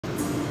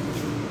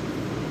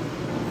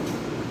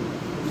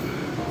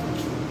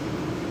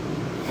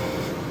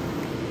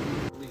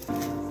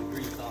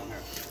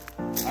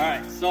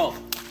So,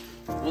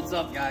 what's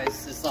up guys?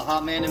 This is the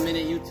Hot Man a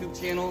Minute YouTube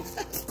channel.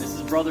 This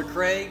is Brother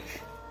Craig.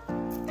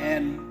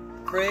 And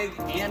Craig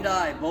and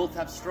I both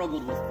have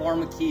struggled with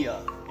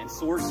pharmakia and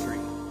sorcery.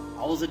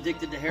 I was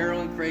addicted to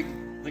heroin. Craig,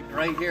 look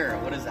right here.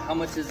 What is it? How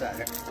much is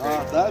that?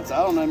 That's,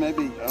 I don't know,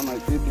 maybe,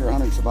 50 or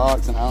 100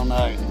 bucks, and I don't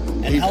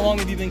know. And how long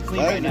have you been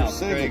clean right now,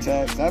 Craig?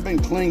 I've been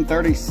clean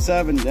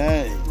 37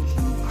 days.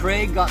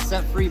 Craig got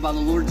set free by the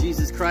Lord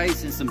Jesus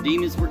Christ, and some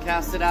demons were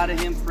casted out of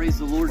him. Praise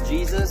the Lord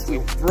Jesus. We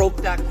broke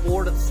that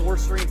cord of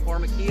sorcery and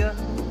pharmakia.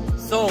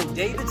 So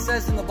David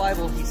says in the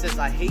Bible, he says,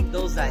 I hate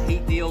those that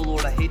hate thee, O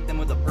Lord. I hate them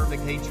with a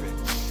perfect hatred.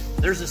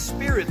 There's a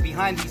spirit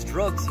behind these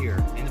drugs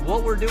here. And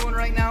what we're doing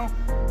right now,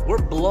 we're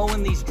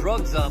blowing these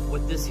drugs up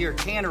with this here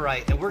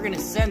tannerite, and we're going to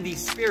send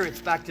these spirits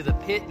back to the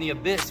pit and the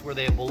abyss where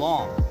they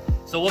belong.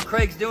 So what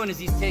Craig's doing is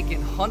he's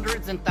taking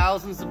hundreds and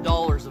thousands of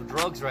dollars of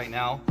drugs right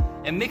now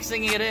and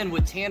mixing it in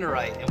with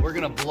tannerite, and we're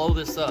going to blow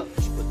this up.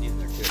 You should put these in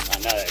there too. I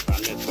know,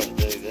 I'm just going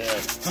to do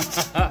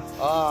this.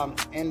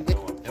 And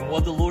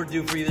what'd the Lord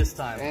do for you this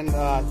time? And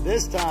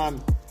this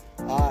time,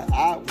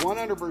 I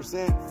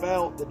 100%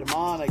 felt the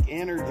demonic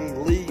energy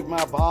leave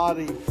my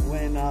body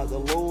when the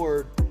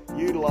Lord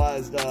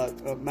utilized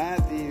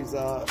Matthew's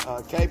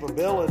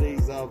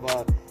capabilities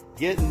of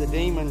getting the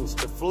demons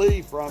to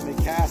flee from me,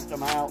 cast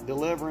them out,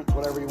 deliverance,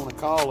 whatever you want to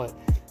call it.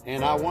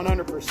 And I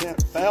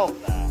 100%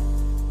 felt that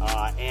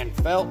and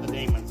felt the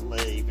demons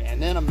leave. And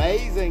then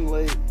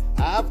amazingly,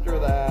 after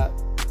that,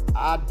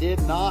 I did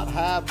not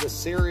have the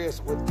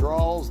serious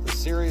withdrawals, the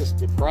serious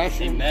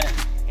depression, Amen,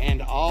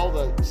 and all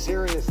the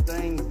serious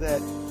things that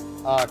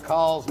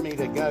caused me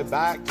to go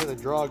back to the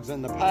drugs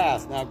in the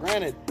past. Now,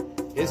 granted,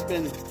 it's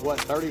been, what,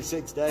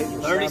 36 days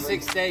or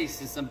 36 days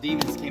since some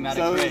demons came out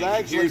of Craig. So it's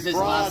actually Here's his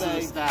last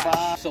Friday,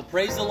 stash. So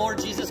praise the Lord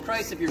Jesus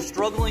Christ. If you're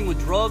struggling with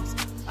drugs,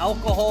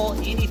 alcohol,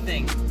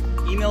 anything,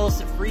 email us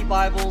at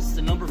freebibles,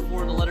 the number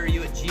 4 and the letter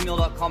U at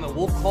gmail.com, and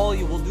we'll call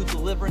you. We'll do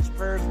deliverance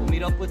prayers. We'll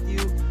meet up with you,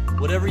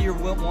 whatever you're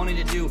wanting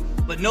to do.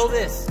 But know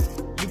this,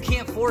 you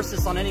can't force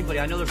this on anybody.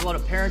 I know there's a lot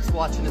of parents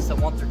watching this that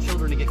want their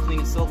children to get clean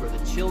and sober.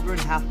 The children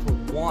have to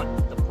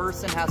want, the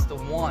person has to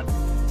want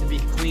to be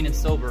clean and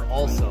sober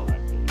also. Put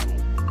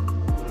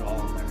it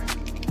all in there.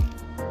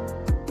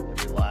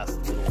 Every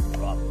last little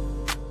drop.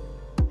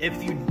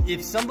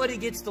 If somebody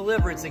gets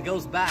deliverance and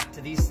goes back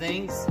to these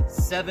things,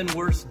 7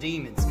 worse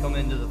demons come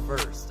into the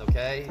first,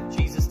 okay?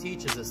 Jesus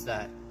teaches us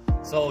that.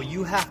 So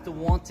you have to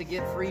want to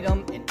get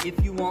freedom, and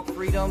if you want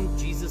freedom,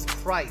 Jesus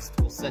Christ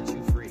will set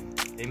you free.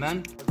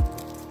 Amen?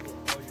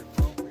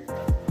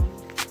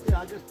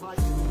 Yeah, I just typed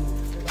it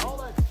in. All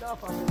that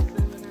stuff I've been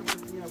sending,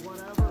 everything, you know,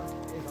 whatever,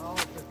 is all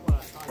just what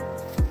I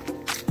typed in.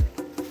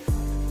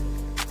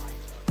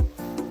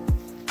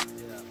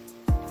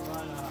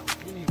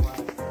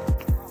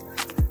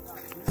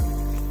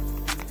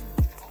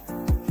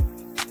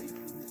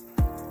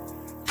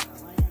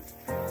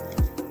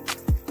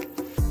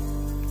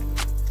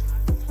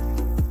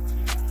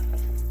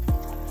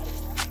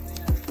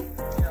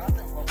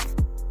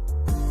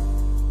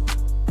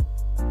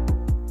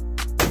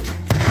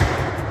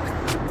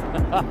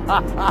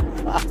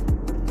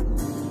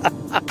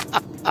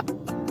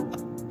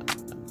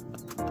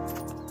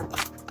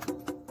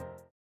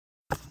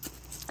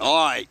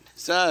 All right,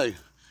 so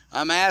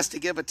I'm asked to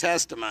give a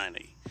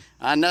testimony.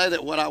 I know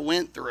that what I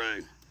went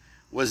through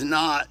was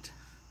not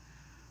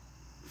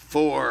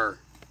for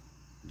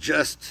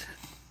just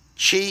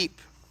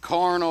cheap,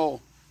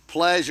 carnal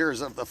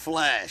pleasures of the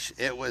flesh.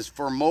 It was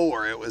for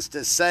more. It was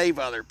to save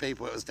other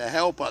people. It was to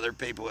help other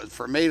people. It was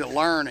for me to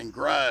learn and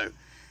grow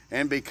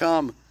and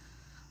become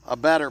a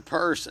better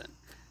person.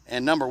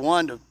 And number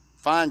one, to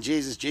find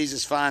Jesus.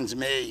 Jesus finds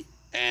me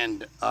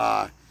and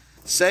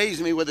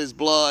saves me with his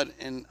blood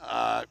and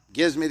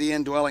gives me the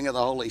indwelling of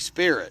the Holy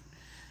Spirit.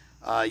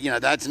 You know,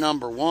 that's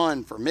number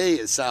one for me,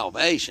 is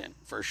salvation,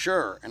 for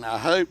sure. And I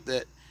hope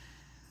that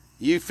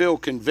you feel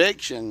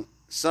conviction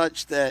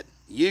such that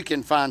you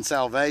can find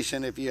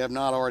salvation if you have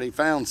not already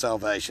found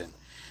salvation.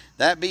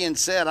 That being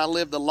said, I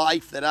lived the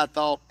life that I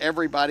thought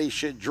everybody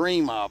should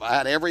dream of. I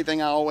had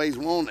everything I always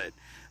wanted.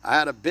 I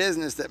had a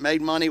business that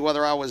made money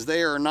whether I was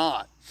there or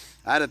not.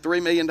 I had a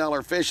 $3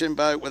 million fishing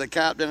boat with a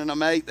captain and a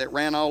mate that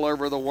ran all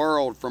over the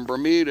world, from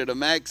Bermuda to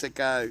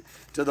Mexico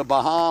to the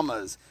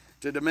Bahamas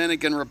to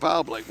Dominican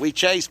Republic. We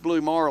chased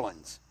blue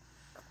marlins,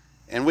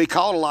 and we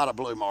caught a lot of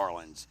blue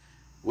marlins.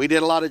 We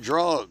did a lot of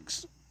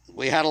drugs.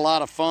 We had a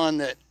lot of fun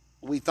that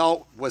we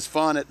thought was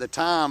fun at the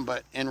time,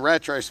 but in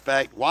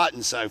retrospect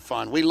wasn't so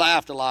fun. We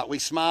laughed a lot, we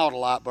smiled a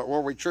lot, but were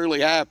we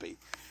truly happy?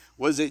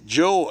 Was it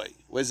joy?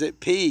 Was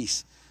it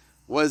peace?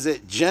 Was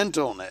it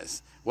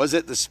gentleness? Was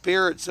it the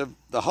spirits of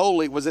the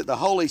Holy? Was it the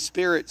Holy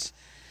Spirit's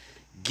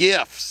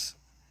gifts?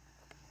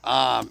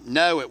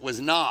 No, it was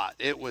not.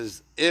 It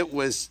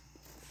was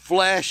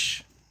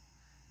flesh,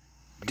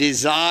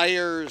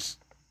 desires.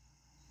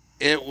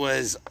 It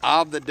was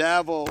of the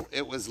devil.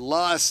 It was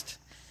lust.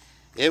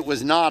 It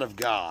was not of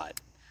God.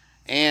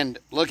 And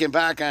looking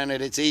back on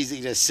it, it's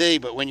easy to see,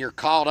 but when you're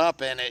caught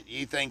up in it,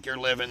 you think you're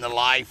living the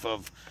life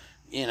of,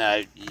 you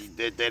know,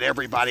 that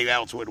everybody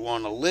else would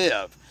want to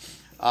live.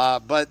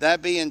 But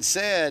that being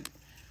said,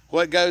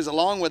 what goes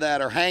along with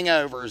that are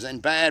hangovers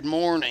and bad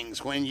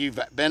mornings when you've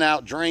been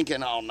out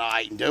drinking all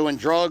night and doing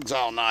drugs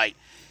all night.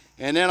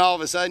 And then all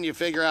of a sudden you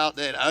figure out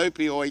that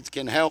opioids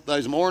can help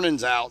those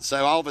mornings out.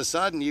 So all of a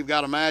sudden you've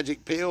got a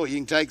magic pill. You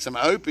can take some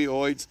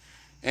opioids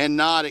and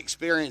not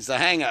experience the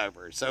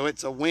hangover. So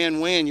it's a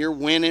win-win. You're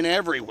winning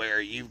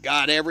everywhere. You've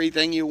got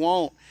everything you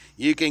want.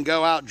 You can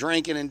go out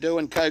drinking and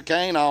doing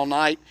cocaine all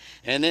night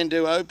and then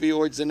do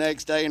opioids the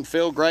next day and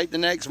feel great the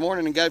next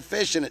morning and go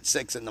fishing at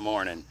 6 in the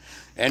morning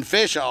and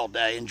fish all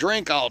day and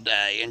drink all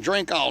day and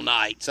drink all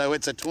night. So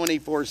it's a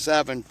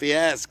 24/7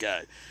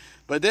 fiasco.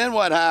 But then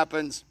what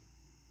happens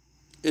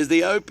is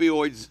the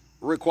opioids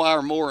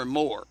require more and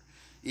more.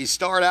 You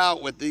start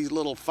out with these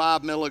little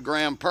 5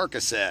 milligram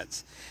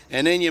Percocets,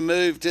 and then you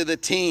move to the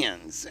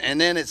 10s,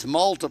 and then it's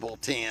multiple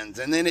 10s,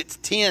 and then it's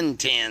 10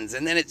 10s,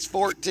 and then it's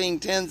 14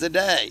 10s a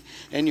day,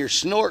 and you're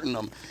snorting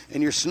them,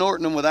 and you're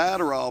snorting them with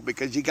Adderall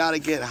because you got to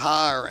get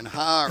higher and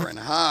higher and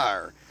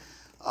higher.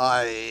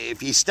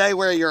 If you stay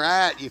where you're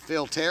at, you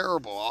feel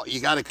terrible. You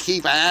got to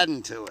keep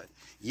adding to it.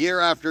 Year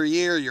after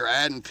year, you're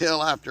adding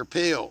pill after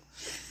pill.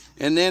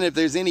 And then if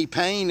there's any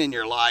pain in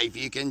your life,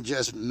 you can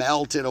just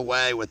melt it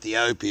away with the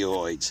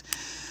opioids.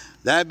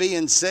 That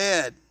being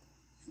said,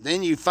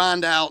 then you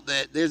find out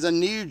that there's a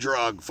new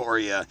drug for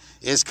you.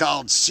 It's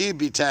called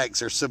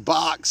Subutex or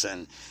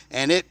Suboxone.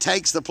 And it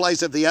takes the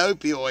place of the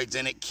opioids,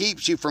 and it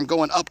keeps you from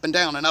going up and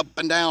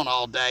down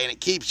all day, and it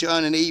keeps you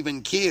on an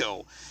even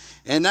keel.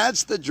 And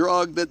that's the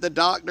drug that the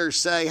doctors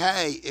say,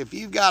 hey, if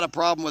you've got a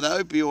problem with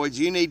opioids,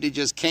 you need to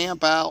just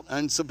camp out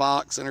on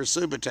Suboxone or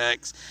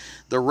Subutex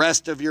the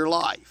rest of your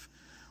life.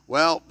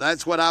 Well,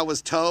 that's what I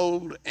was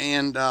told,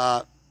 and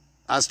I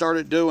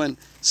started doing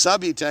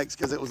Subutex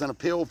because it was in a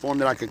pill form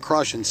that I could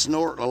crush and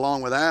snort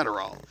along with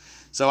Adderall.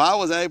 So I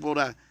was able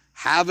to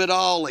have it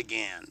all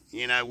again.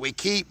 You know, we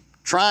keep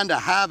trying to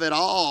have it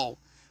all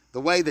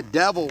the way the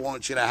devil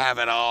wants you to have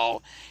it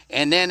all,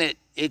 and then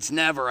it's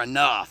never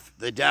enough.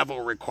 The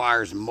devil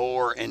requires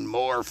more and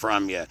more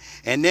from you.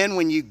 And then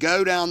when you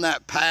go down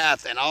that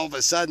path and all of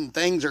a sudden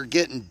things are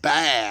getting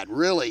bad,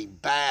 really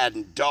bad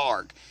and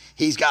dark,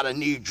 he's got a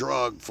new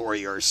drug for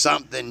you or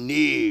something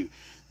new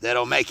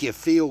that'll make you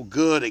feel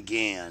good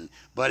again.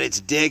 But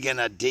it's digging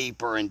a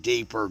deeper and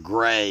deeper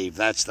grave.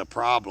 That's the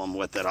problem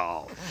with it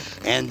all.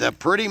 And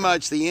pretty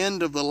much the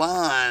end of the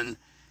line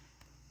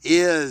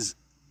is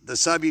the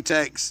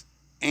Subutex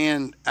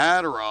and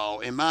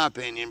Adderall, in my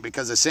opinion,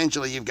 because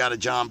essentially you've got a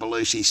John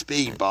Belushi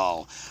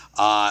speedball,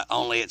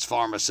 only it's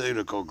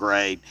pharmaceutical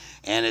grade,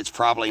 and it's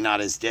probably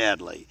not as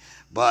deadly.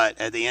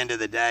 But at the end of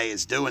the day,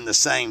 it's doing the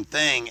same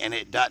thing, and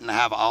it doesn't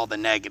have all the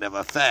negative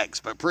effects.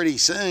 But pretty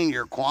soon,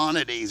 your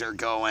quantities are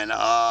going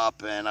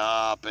up and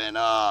up and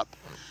up,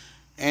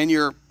 and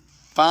you're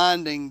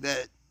finding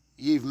that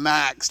you've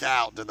maxed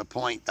out to the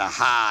point the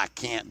high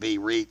can't be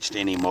reached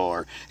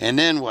anymore. And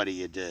then what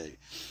do?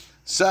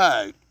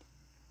 So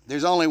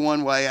there's only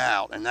one way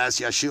out, and that's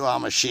Yeshua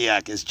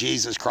HaMashiach, is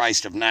Jesus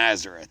Christ of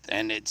Nazareth.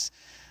 And it's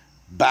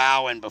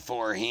bowing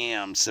before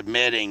him,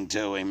 submitting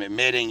to him,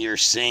 admitting your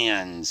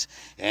sins,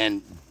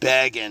 and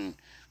begging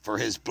for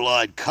his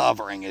blood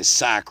covering his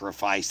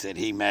sacrifice that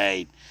he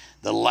made,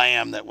 the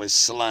lamb that was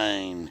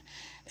slain.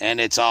 And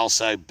it's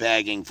also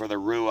begging for the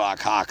Ruach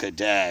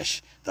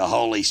HaKodesh, the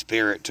Holy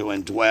Spirit, to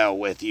indwell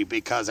with you,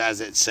 because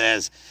as it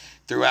says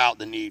throughout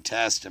the New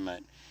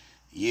Testament,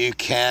 you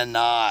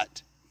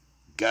cannot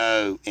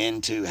go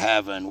into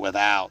heaven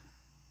without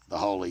the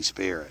Holy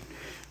Spirit.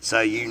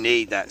 So you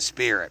need that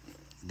Spirit.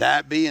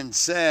 That being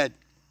said,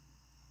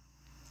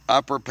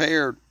 I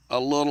prepared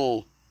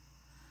a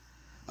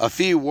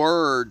few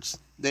words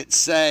that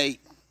say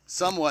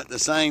somewhat the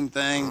same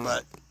thing,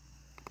 but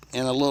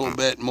in a little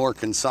bit more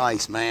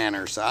concise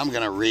manner. So I'm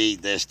going to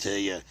read this to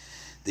you.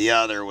 The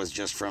other was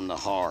just from the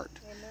heart.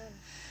 Amen.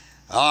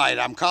 All right,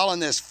 I'm calling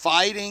this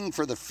Fighting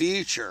for the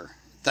Future.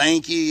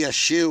 Thank you,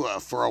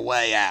 Yeshua, for a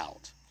way out.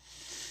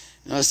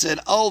 And I said,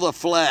 oh, the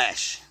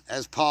flesh,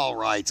 as Paul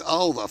writes,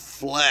 oh, the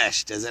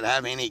flesh, does it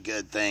have any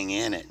good thing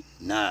in it?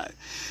 No.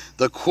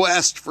 The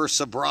quest for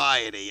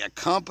sobriety,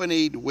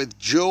 accompanied with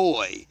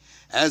joy,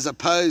 as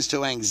opposed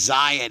to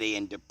anxiety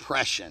and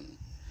depression.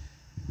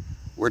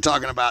 We're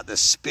talking about the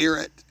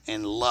spirit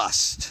and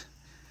lust.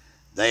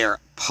 They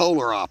are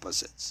polar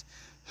opposites.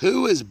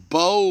 Who is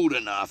bold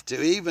enough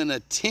to even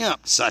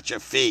attempt such a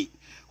feat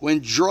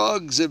when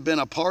drugs have been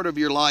a part of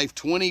your life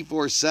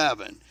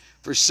 24/7?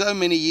 For so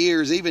many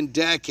years, even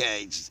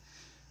decades,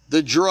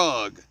 the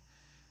drug,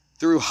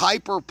 through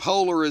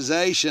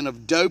hyperpolarization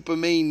of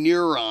dopamine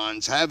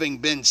neurons having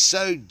been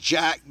so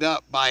jacked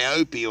up by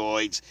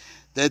opioids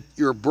that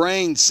your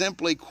brain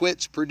simply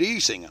quits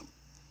producing them.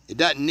 It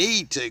doesn't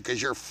need to,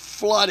 because you're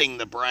flooding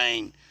the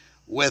brain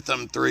with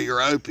them through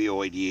your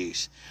opioid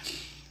use,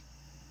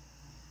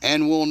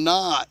 and will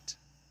not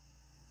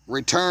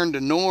return to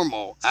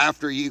normal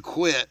after you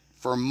quit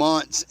for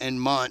months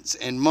and months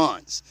and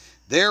months.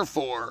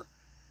 Therefore,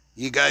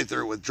 you go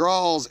through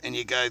withdrawals and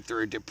you go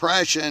through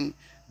depression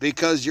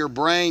because your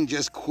brain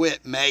just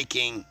quit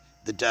making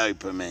the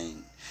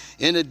dopamine.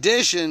 In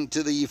addition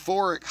to the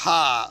euphoric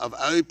high of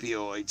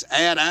opioids,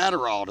 add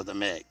Adderall to the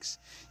mix.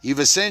 You've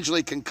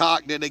essentially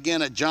concocted,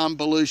 again, a John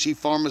Belushi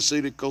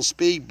pharmaceutical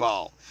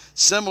speedball,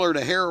 similar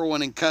to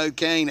heroin and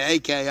cocaine,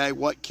 aka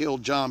what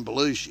killed John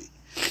Belushi.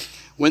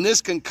 When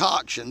this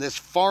concoction, this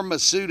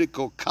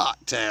pharmaceutical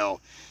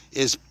cocktail,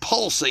 is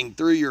pulsing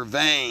through your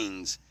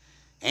veins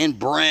and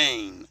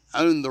brain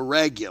on the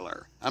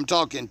regular, I'm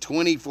talking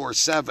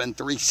 24/7,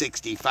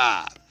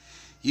 365,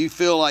 you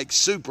feel like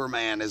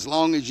Superman as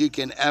long as you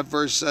can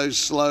ever so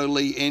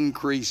slowly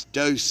increase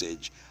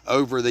dosage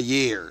over the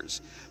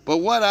years. But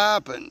what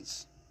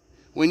happens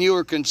when you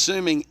are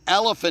consuming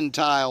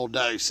elephantile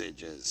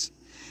dosages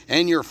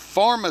and your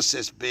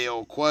pharmacist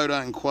bill, quote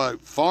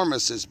unquote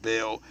pharmacist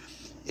bill,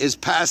 is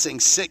passing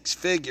 6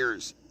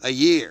 figures a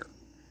year?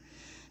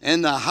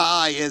 And the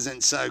high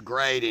isn't so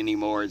great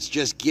anymore. It's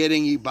just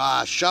getting you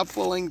by,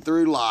 shuffling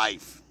through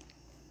life,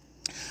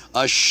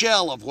 a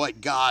shell of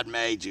what God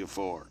made you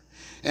for.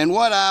 And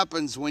what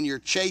happens when you're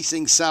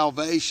chasing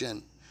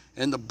salvation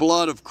in the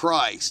blood of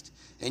Christ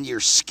and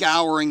you're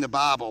scouring the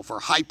Bible for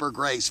hyper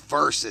grace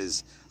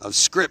verses of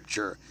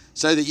Scripture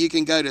so that you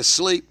can go to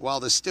sleep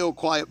while the still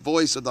quiet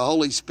voice of the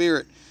Holy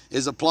Spirit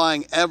is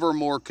applying ever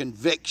more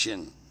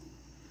conviction?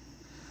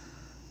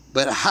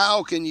 But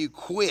how can you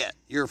quit?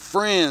 Your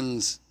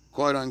friends,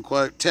 quote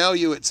unquote, tell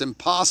you it's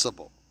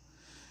impossible.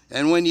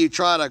 And when you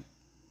try to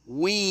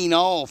wean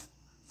off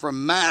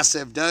from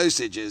massive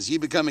dosages, you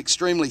become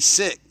extremely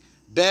sick,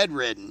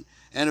 bedridden,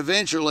 and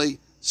eventually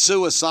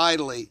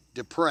suicidally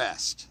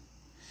depressed.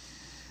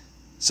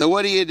 So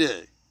what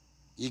do?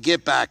 You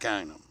get back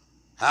on them.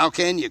 How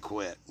can you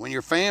quit when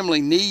your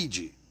family needs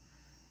you?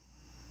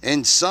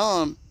 And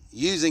some,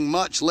 using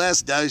much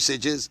less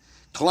dosages,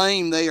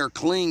 claim they are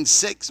clean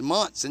 6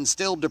 months and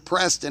still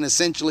depressed and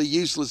essentially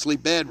uselessly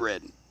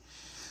bedridden.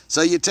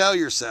 So you tell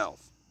yourself,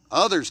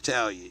 others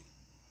tell you,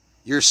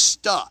 you're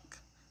stuck.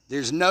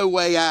 There's no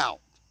way out.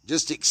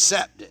 Just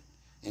accept it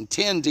and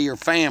tend to your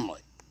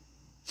family.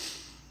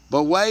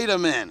 But wait a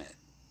minute.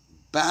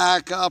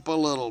 Back up a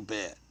little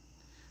bit.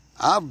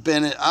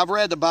 I've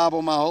read the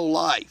Bible my whole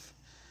life.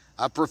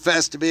 I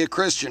profess to be a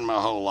Christian my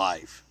whole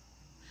life.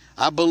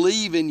 I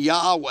believe in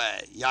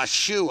Yahweh.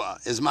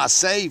 Yeshua is my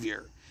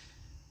Savior.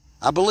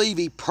 I believe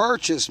He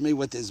purchased me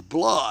with His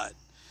blood.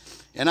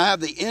 And I have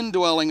the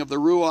indwelling of the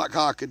Ruach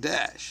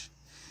HaKodesh.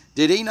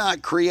 Did He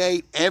not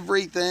create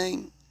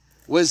everything?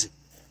 Was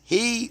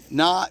He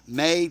not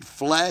made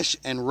flesh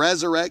and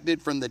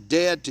resurrected from the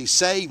dead to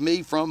save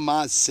me from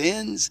my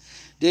sins?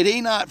 Did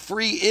He not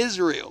free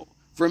Israel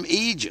from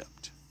Egypt?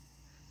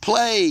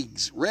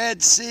 Plagues,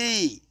 Red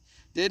Sea.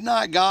 Did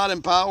not God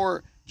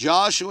empower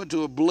Joshua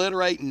to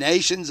obliterate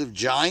nations of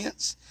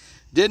giants?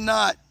 Did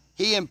not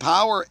He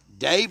empower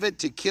David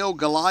to kill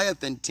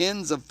Goliath and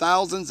tens of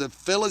thousands of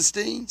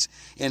Philistines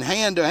in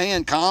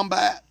hand-to-hand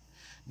combat?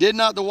 Did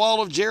not the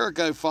wall of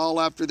Jericho fall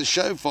after the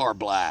shofar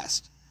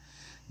blast?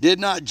 Did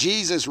not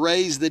Jesus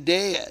raise the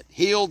dead,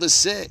 heal the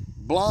sick,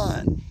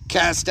 blind,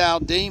 cast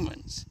out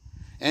demons,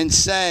 and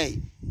say,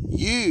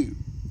 you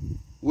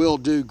will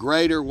do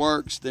greater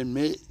works than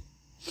me?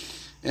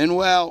 And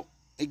well,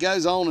 it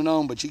goes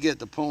on, but you get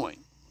the point.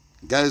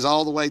 It goes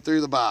all the way through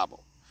the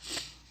Bible.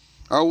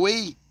 Are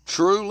we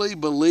truly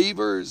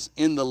believers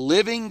in the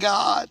living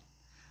God,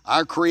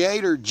 our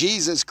Creator,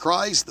 Jesus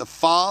Christ, the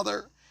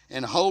Father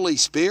and Holy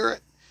Spirit?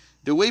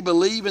 Do we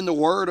believe in the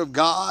Word of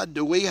God?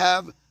 Do we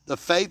have the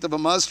faith of a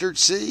mustard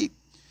seed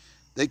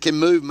that can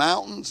move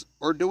mountains?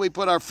 Or do we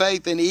put our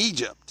faith in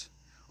Egypt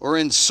or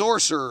in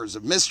sorcerers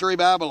of Mystery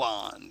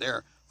Babylon,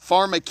 their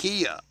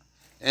pharmakia,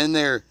 and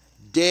their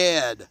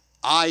dead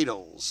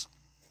idols?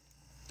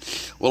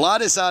 Well, I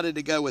decided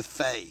to go with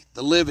faith,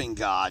 the living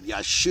God,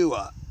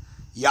 Yeshua,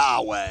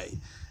 Yahweh,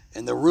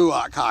 and the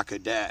Ruach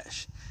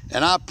HaKodesh.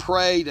 And I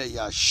pray to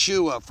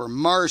Yeshua for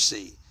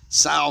mercy,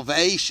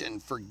 salvation,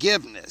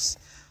 forgiveness.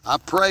 I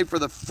pray for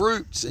the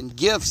fruits and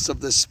gifts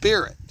of the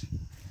Spirit.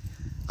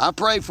 I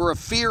pray for a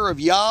fear of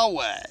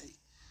Yahweh,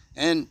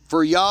 and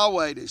for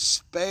Yahweh to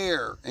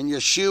spare, and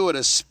Yeshua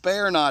to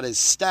spare not His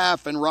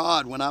staff and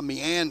rod when I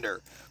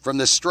meander from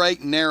the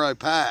straight and narrow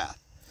path.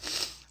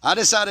 I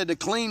decided to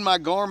clean my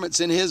garments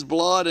in His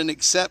blood and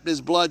accept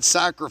His blood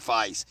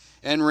sacrifice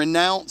and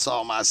renounce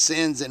all my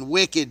sins and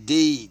wicked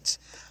deeds.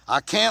 I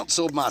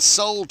canceled my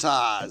soul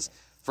ties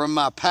from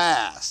my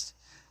past.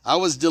 I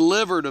was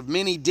delivered of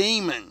many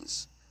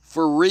demons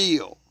for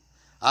real.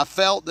 I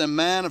felt them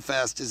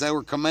manifest as they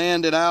were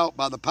commanded out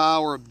by the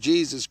power of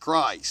Jesus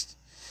Christ.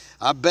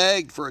 I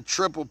begged for a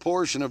triple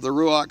portion of the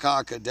Ruach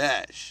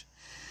HaKodesh.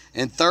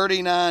 In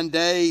 39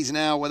 days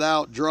now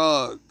without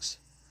drugs,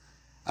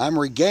 I'm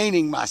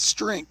regaining my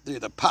strength through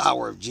the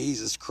power of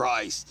Jesus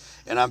Christ,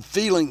 and I'm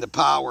feeling the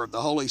power of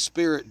the Holy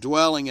Spirit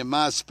dwelling in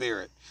my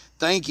spirit.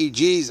 Thank you,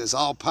 Jesus.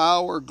 All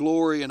power,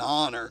 glory, and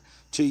honor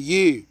to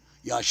you,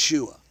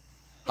 Yeshua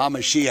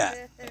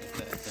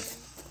HaMashiach.